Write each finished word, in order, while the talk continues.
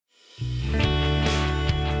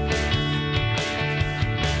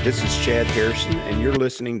This is Chad Harrison, and you're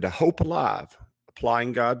listening to Hope Alive,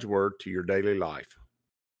 applying God's Word to your daily life.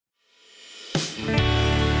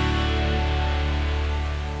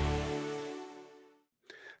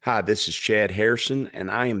 Hi, this is Chad Harrison, and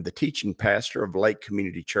I am the teaching pastor of Lake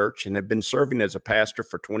Community Church and have been serving as a pastor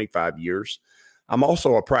for 25 years. I'm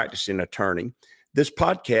also a practicing attorney. This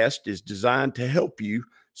podcast is designed to help you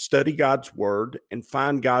study God's Word and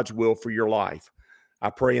find God's will for your life. I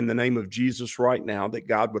pray in the name of Jesus right now that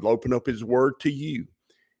God would open up His Word to you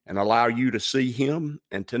and allow you to see Him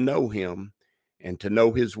and to know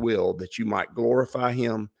His will, that you might glorify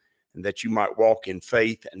Him and that you might walk in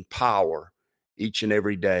faith and power each and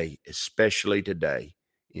every day, especially today,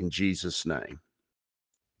 in Jesus' name.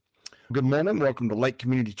 Good morning. Welcome to Lake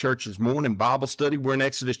Community Church's morning Bible study. We're in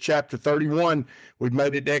Exodus chapter 31. We've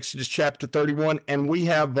made it to Exodus chapter 31, and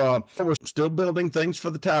we're still building things for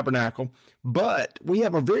the tabernacle, but we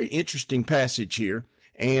have a very interesting passage here,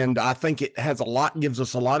 and I think it gives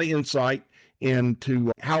us a lot of insight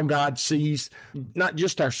into how God sees not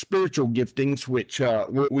just our spiritual giftings, which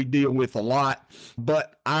we deal with a lot,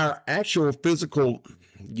 but our actual physical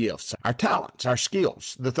gifts, our talents, our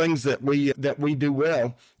skills, the things that we do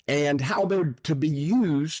well, and how they're to be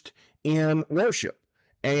used in worship.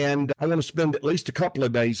 And I want to spend at least a couple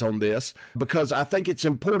of days on this because I think it's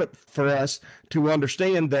important for us to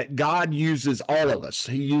understand that God uses all of us.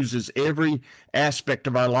 He uses every aspect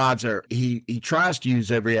of our lives, or he tries to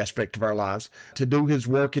use every aspect of our lives to do His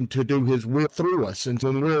work and to do His will through us. And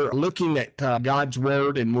when we're looking at God's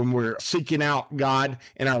Word and when we're seeking out God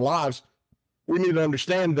in our lives, we need to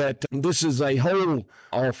understand that this is a whole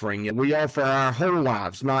offering, and we offer our whole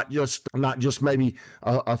lives, not just maybe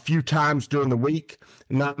a few times during the week,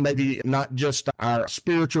 not just our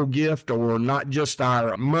spiritual gift, or not just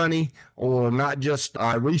our money, or not just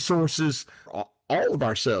our resources, all of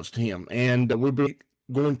ourselves to Him. And we're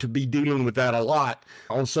going to be dealing with that a lot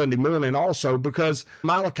on Sunday morning also, because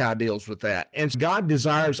Malachi deals with that. And God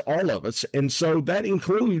desires all of us, and so that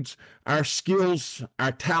includes our skills,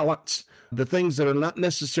 our talents, the things that are not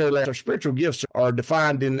necessarily our spiritual gifts are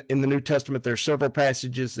defined in the New Testament. There are several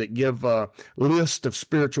passages that give a list of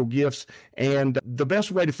spiritual gifts, and the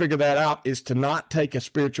best way to figure that out is to not take a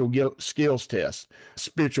spiritual gifts test.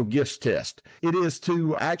 It is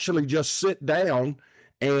to actually just sit down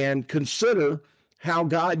and consider how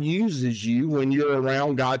God uses you when you're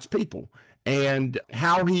around God's people, and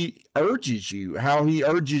how He urges you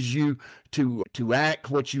to act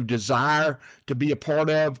what you desire to be a part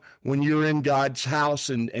of when you're in God's house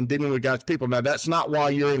and dealing with God's people. Now, that's not while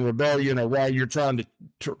you're in rebellion or while you're trying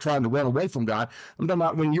to run away from God. I'm talking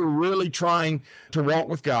about when you're really trying to walk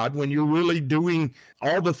with God, when you're really doing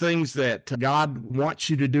all the things that God wants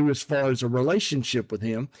you to do as far as a relationship with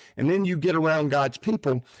Him, and then you get around God's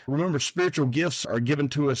people. Remember, spiritual gifts are given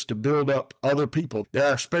to us to build up other people. There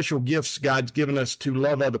are special gifts God's given us to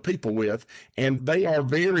love other people with, and they are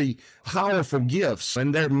very powerful gifts,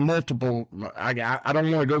 and they're multiple. I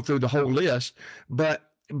don't want to go through the whole list,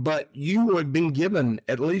 but you have been given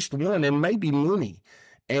at least one, and maybe many,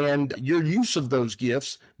 and your use of those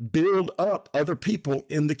gifts build up other people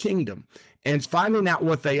in the kingdom. And finding out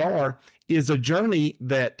what they are is a journey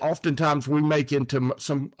that oftentimes we make into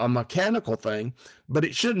a mechanical thing, but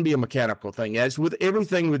it shouldn't be a mechanical thing. As with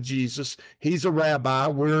everything with Jesus, He's a rabbi,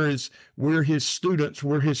 we're his students,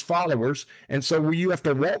 we're His followers, and so you have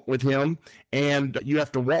to walk with Him, and you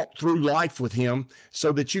have to walk through life with Him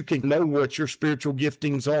so that you can know what your spiritual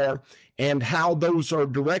giftings are and how those are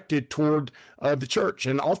directed toward the church.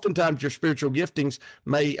 And oftentimes your spiritual giftings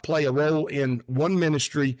may play a role in one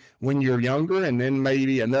ministry when you're younger, and then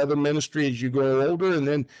maybe another ministry as you grow older, and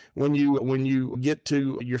then when you get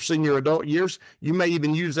to your senior adult years, you may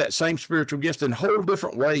even use that same spiritual gift in whole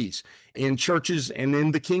different ways in churches and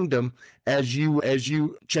in the kingdom as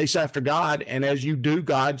you chase after God and as you do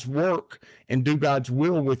God's work and do God's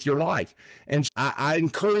will with your life. And I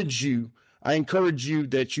encourage you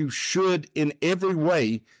that you should in every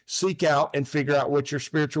way seek out and figure out what your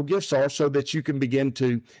spiritual gifts are so that you can begin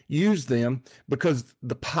to use them, because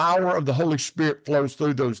the power of the Holy Spirit flows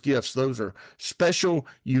through those gifts. Those are special,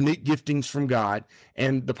 unique giftings from God,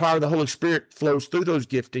 and the power of the Holy Spirit flows through those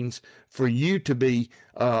giftings for you to be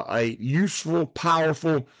a useful,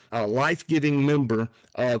 powerful, life-giving member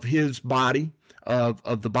of His body,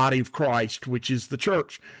 of the body of Christ, which is the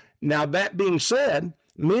church. Now, that being said,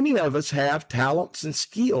 many of us have talents and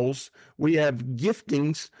skills. We have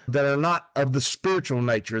giftings that are not of the spiritual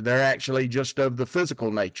nature. They're actually just of the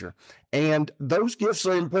physical nature. And those gifts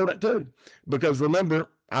are important too, because remember,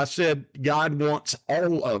 I said God wants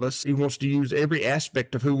all of us. He wants to use every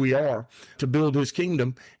aspect of who we are to build his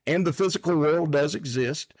kingdom. And the physical world does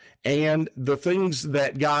exist. And the things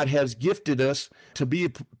that God has gifted us to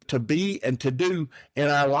be and to do in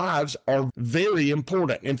our lives are very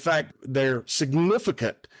important. In fact, they're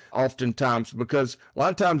significant oftentimes, because a lot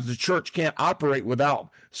of times the church can't operate without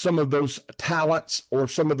some of those talents or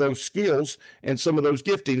some of those skills and some of those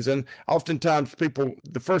giftings. And oftentimes people,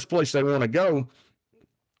 the first place they want to go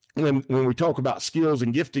when we talk about skills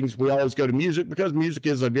and giftings, we always go to music, because music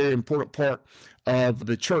is a very important part of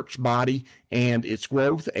the church body and its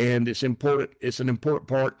growth, and it's an important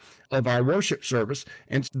part of our worship service.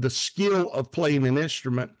 And the skill of playing an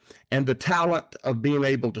instrument and the talent of being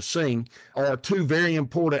able to sing are two very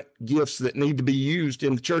important gifts that need to be used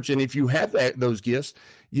in the church. And if you have those gifts,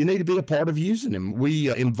 you need to be a part of using them.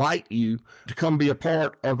 We invite you to come be a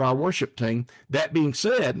part of our worship team. That being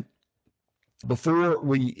said, before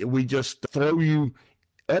we just throw you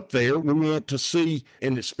up there, we want to see,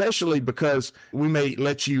 and especially because we may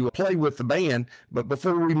let you play with the band, but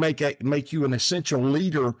before we make you an essential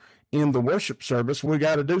leader in the worship service, we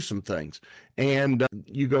got to do some things. And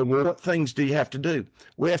you go, well, what things do you have to do?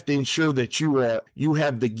 We have to ensure that you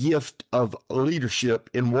have the gift of leadership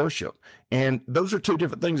in worship. And those are two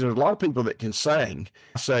different things. There's a lot of people that can sing.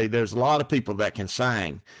 I say there's a lot of people that can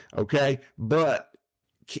sing, okay? But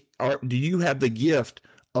do you have the gift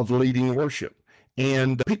of leading worship?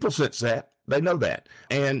 And people sense that. They know that.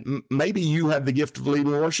 And maybe you have the gift of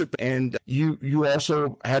leading worship, and you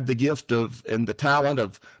also have the gift of and the talent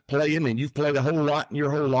of playing, and you've played a whole lot in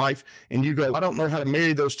your whole life, and you go, I don't know how to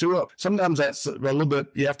marry those two up. Sometimes that's a little bit,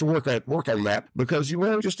 you have to work on that, because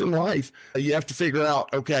just in life, you have to figure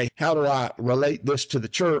out, okay, how do I relate this to the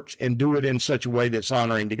church and do it in such a way that's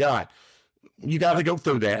honoring to God? You got to go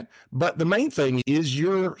through that. But the main thing is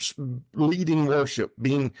you're leading worship,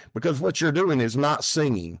 because what you're doing is not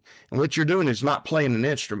singing, and what you're doing is not playing an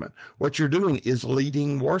instrument. What you're doing is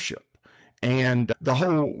leading worship. And the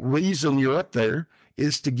whole reason you're up there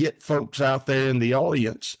is to get folks out there in the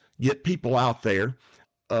audience, get people out there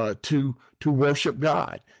to worship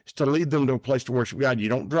God. It's to lead them to a place to worship God. You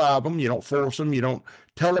don't drive them. You don't force them. You don't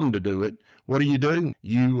tell them to do it. What do?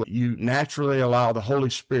 You naturally allow the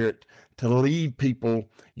Holy Spirit to lead people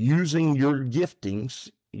using your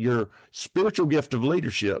giftings, your spiritual gift of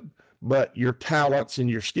leadership, but your talents and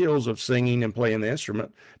your skills of singing and playing the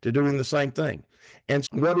instrument to doing the same thing. And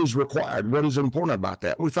what is required? What is important about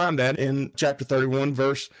that? We find that in chapter 31,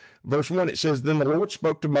 verse 1. It says, Then the Lord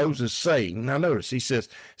spoke to Moses, saying, now notice, he says,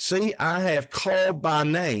 See, I have called by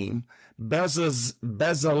name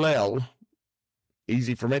Bezalel,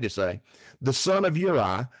 easy for me to say, the son of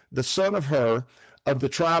Uri, the son of Hur, of the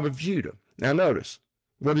tribe of Judah. Now notice,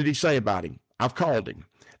 what did he say about him? I've called him.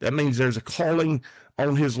 That means there's a calling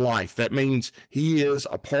on his life. That means he is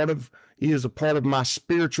a part of my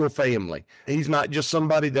spiritual family. He's not just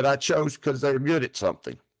somebody that I chose because they're good at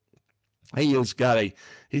something. He's got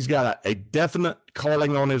a definite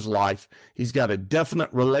calling on his life. He's got a definite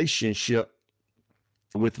relationship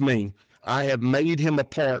with me. I have made him a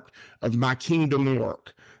part of my kingdom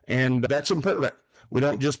work. And that's important. We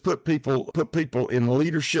don't just put people in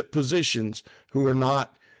leadership positions who we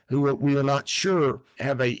are not sure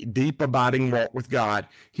have a deep abiding walk with God.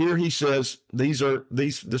 Here he says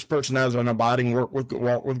this person has an abiding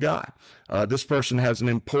walk with God. This person has an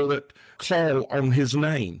important call on his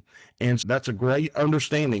name. And that's a great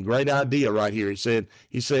understanding, great idea right here.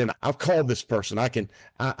 He's saying, I've called this person.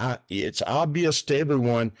 It's obvious to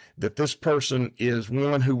everyone that this person is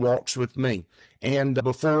one who walks with me. And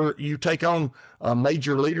before you take on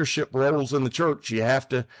major leadership roles in the church, we have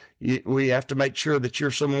to make sure that you're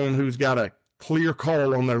someone who's got a clear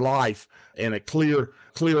call on their life and a clear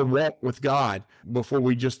walk with God before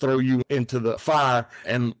we just throw you into the fire.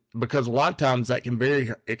 And because a lot of times it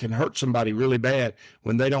can hurt somebody really bad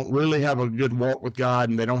when they don't really have a good walk with God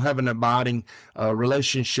and they don't have an abiding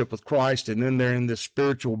relationship with Christ, and then they're in this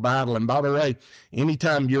spiritual battle. And by the way,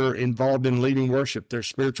 anytime you're involved in leading worship, there's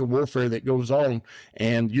spiritual warfare that goes on,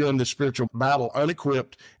 and you're in the spiritual battle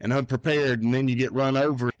unequipped and unprepared, and then you get run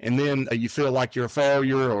over, and then you feel like you're a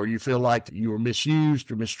failure, or you feel like you were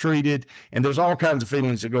misused or mistreated, and there's all kinds of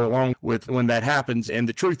feelings that go along with when that happens. And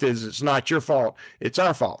the truth is, it's not your fault, it's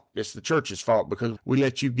our fault. It's the church's fault, because we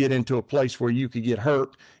let you get into a place where you could get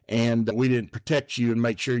hurt, and we didn't protect you and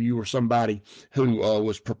make sure you were somebody who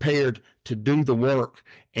was prepared to do the work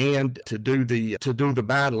and to do the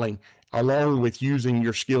battling, along with using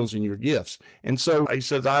your skills and your gifts. And so he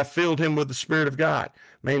says, I filled him with the Spirit of God,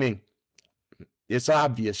 meaning it's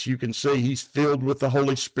obvious. You can see he's filled with the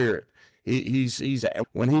Holy Spirit. He's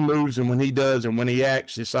when he moves and when he does and when he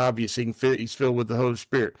acts, it's obvious he's filled with the Holy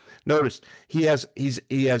Spirit. Notice he's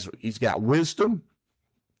got wisdom,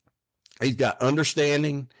 he's got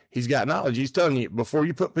understanding, he's got knowledge. He's telling you, before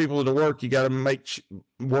you put people to work, you got to make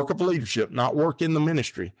work of leadership, not work in the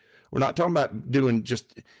ministry. We're not talking about doing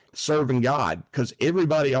just serving God, because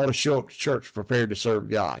everybody ought to show up to church prepared to serve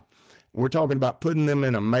God. We're talking about putting them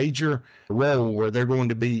in a major role where they're going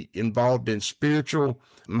to be involved in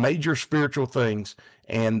major spiritual things,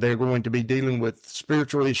 and they're going to be dealing with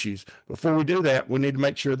spiritual issues. Before we do that, we need to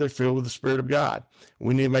make sure they're filled with the Spirit of God.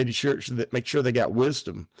 We need to make sure they got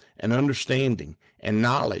wisdom and understanding and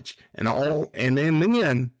knowledge and all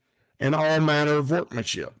manner of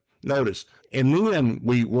workmanship. Notice, and then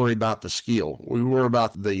we worry about the skill. We worry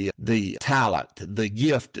about the talent, the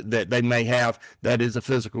gift that they may have that is a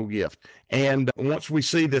physical gift. And once we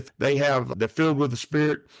see that they're filled with the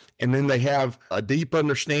Spirit, and then they have a deep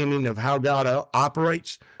understanding of how God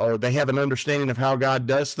operates, or they have an understanding of how God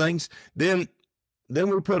does things, then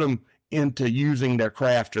we put them into using their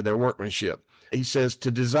craft or their workmanship. He says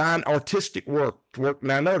to design artistic work.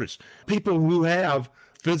 Now notice, people who have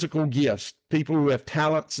physical gifts, people who have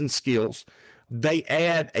talents and skills, they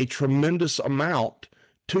add a tremendous amount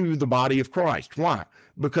to the body of Christ. Why?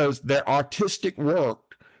 Because their artistic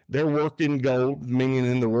work, their work in gold, meaning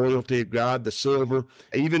in the royalty of God, the silver,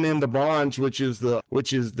 even in the bronze, which is the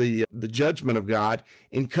judgment of God,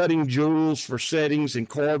 in cutting jewels for settings and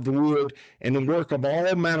carved wood, and the work of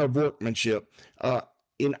all manner of workmanship.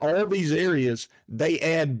 In all these areas, they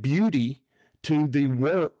add beauty to the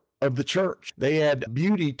work of the church. They add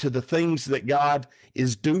beauty to the things that God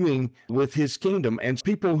is doing with his kingdom. And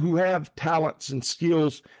people who have talents and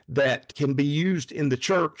skills that can be used in the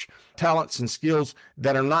church, talents and skills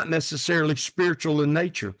that are not necessarily spiritual in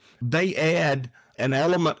nature, they add an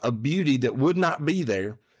element of beauty that would not be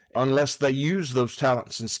there unless they use those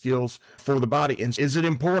talents and skills for the body. And is it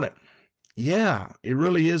important? Yeah, it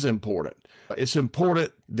really is important. It's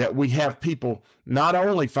important that we have people not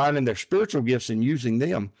only finding their spiritual gifts and using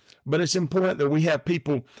them, but it's important that we have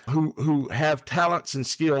people who have talents and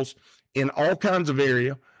skills in all kinds of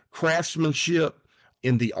area, craftsmanship,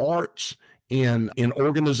 in the arts, in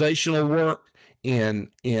organizational work,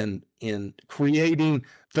 in creating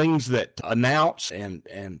things that announce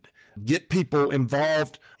and get people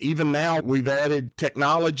involved. Even now, we've added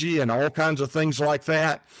technology and all kinds of things like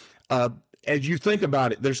that. As you think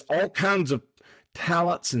about it, there's all kinds of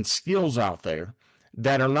talents and skills out there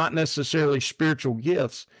that are not necessarily spiritual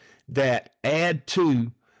gifts that add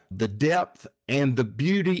to the depth and the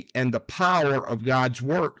beauty and the power of God's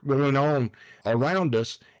work going on around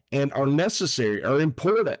us, and are necessary, are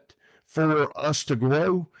important for us to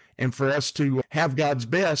grow and for us to have God's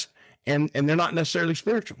best, and they're not necessarily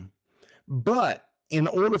spiritual. But in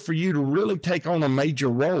order for you to really take on a major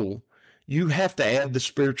role, you have to add the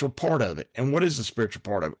spiritual part of it. And what is the spiritual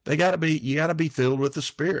part of it? You got to be filled with the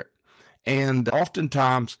Spirit. And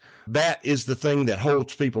oftentimes that is the thing that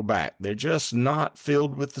holds people back. They're just not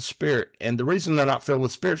filled with the Spirit. And the reason they're not filled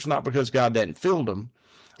with the Spirit is not because God hadn't filled them,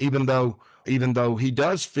 even though he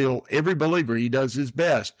does fill every believer, he does his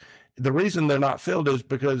best. The reason they're not filled is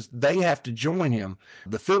because they have to join him.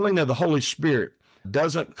 The filling of the Holy Spirit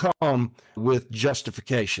doesn't come with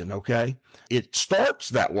justification, okay? It starts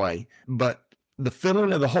that way, but the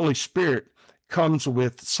filling of the Holy Spirit comes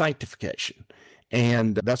with sanctification.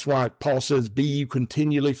 And that's why Paul says, be you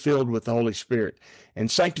continually filled with the Holy Spirit.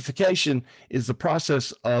 And sanctification is the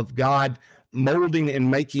process of God molding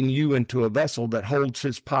and making you into a vessel that holds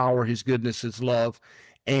his power, his goodness, his love.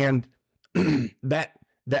 And that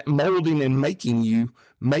molding and making you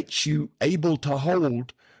makes you able to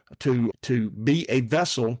hold, to be a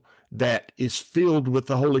vessel that is filled with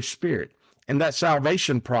the Holy Spirit. And that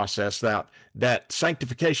salvation process, that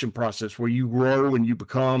sanctification process where you grow and you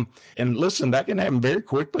become, and listen, that can happen very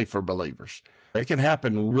quickly for believers. It can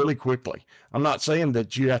happen really quickly. I'm not saying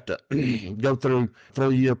that you have to go through a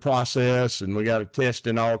 3-year process and we got to test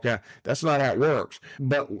and all kind. That's not how it works.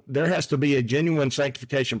 But there has to be a genuine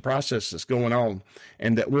sanctification process that's going on,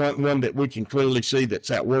 and that one that we can clearly see that's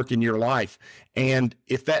at work in your life. And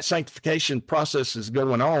if that sanctification process is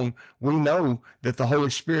going on, we know that the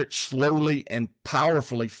Holy Spirit slowly and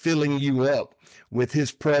powerfully filling you up with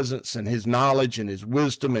his presence and his knowledge and his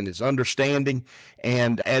wisdom and his understanding.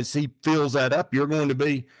 And as he fills that up, you're going to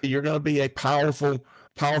be a powerful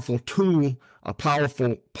tool, a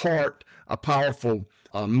powerful part, a powerful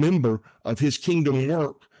member of his kingdom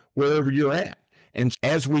work wherever you're at. And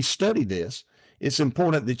as we study this, it's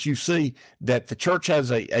important that you see that the church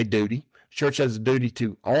has a duty. Church has a duty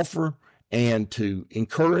to offer and to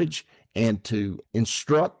encourage and to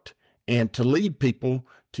instruct and to lead people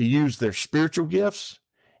to use their spiritual gifts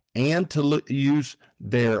and to use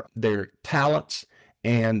their talents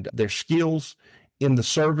and their skills in the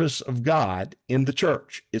service of God in the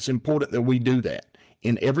church. It's important that we do that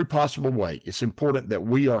in every possible way. It's important that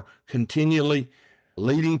we are continually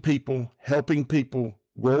leading people, helping people,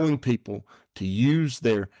 growing people to use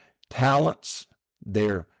their talents,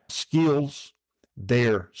 their skills,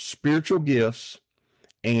 their spiritual gifts,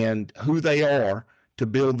 and who they are to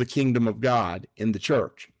build the kingdom of God in the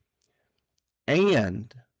church.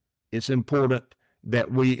 And it's important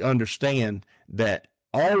that we understand that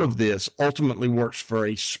all of this ultimately works for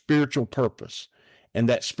a spiritual purpose. And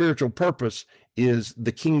that spiritual purpose is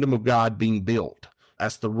the kingdom of God being built.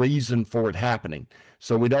 That's the reason for it happening.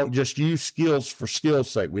 So we don't just use skills for skill's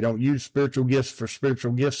sake. We don't use spiritual gifts for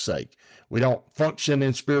spiritual gifts' sake. We don't function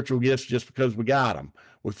in spiritual gifts just because we got them.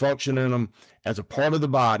 We function in them as a part of the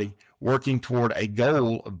body, working toward a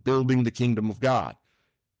goal of building the kingdom of God.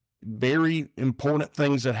 Very important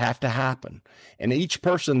things that have to happen. And each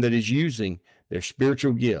person that is using their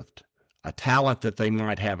spiritual gift, a talent that they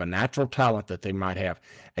might have, a natural talent that they might have,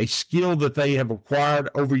 a skill that they have acquired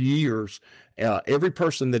over years, every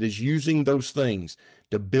person that is using those things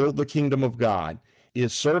to build the kingdom of God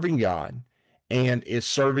is serving God and is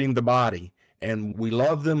serving the body. And we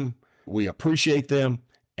love them, we appreciate them,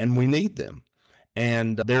 and we need them.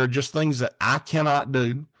 And there are just things that I cannot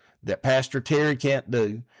do, that Pastor Terry can't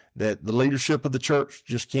do, that the leadership of the church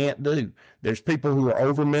just can't do. There's people who are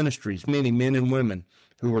over ministries, many men and women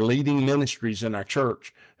who are leading ministries in our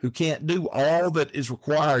church who can't do all that is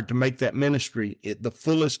required to make that ministry the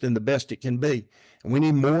fullest and the best it can be. And we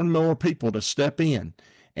need more and more people to step in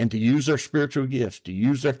and to use their spiritual gifts, to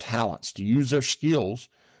use their talents, to use their skills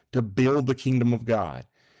to build the kingdom of God.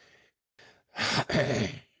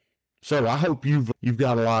 So I hope you've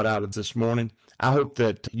got a lot out of this morning. I hope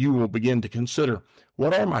that you will begin to consider,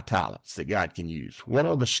 what are my talents that God can use? What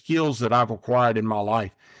are the skills that I've acquired in my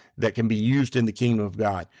life that can be used in the kingdom of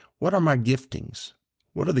God? What are my giftings?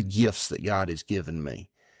 What are the gifts that God has given me?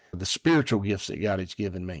 The spiritual gifts that God has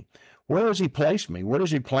given me? Where has he placed me? Where has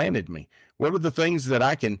he planted me? What are the things that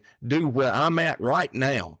I can do where I'm at right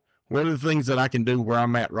now? What are the things that I can do where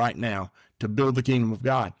I'm at right now to build the kingdom of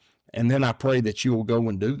God? And then I pray that you will go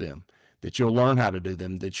and do them, that you'll learn how to do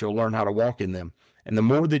them, that you'll learn how to walk in them. And the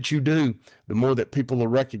more that you do, the more that people will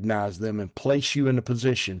recognize them and place you in a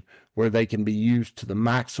position where they can be used to the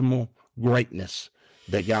maximal greatness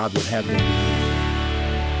that God would have them to be.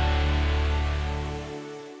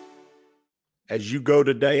 As you go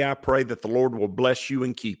today, I pray that the Lord will bless you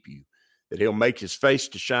and keep you, that he'll make his face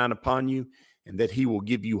to shine upon you, and that he will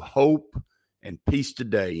give you hope and peace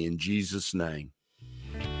today in Jesus' name.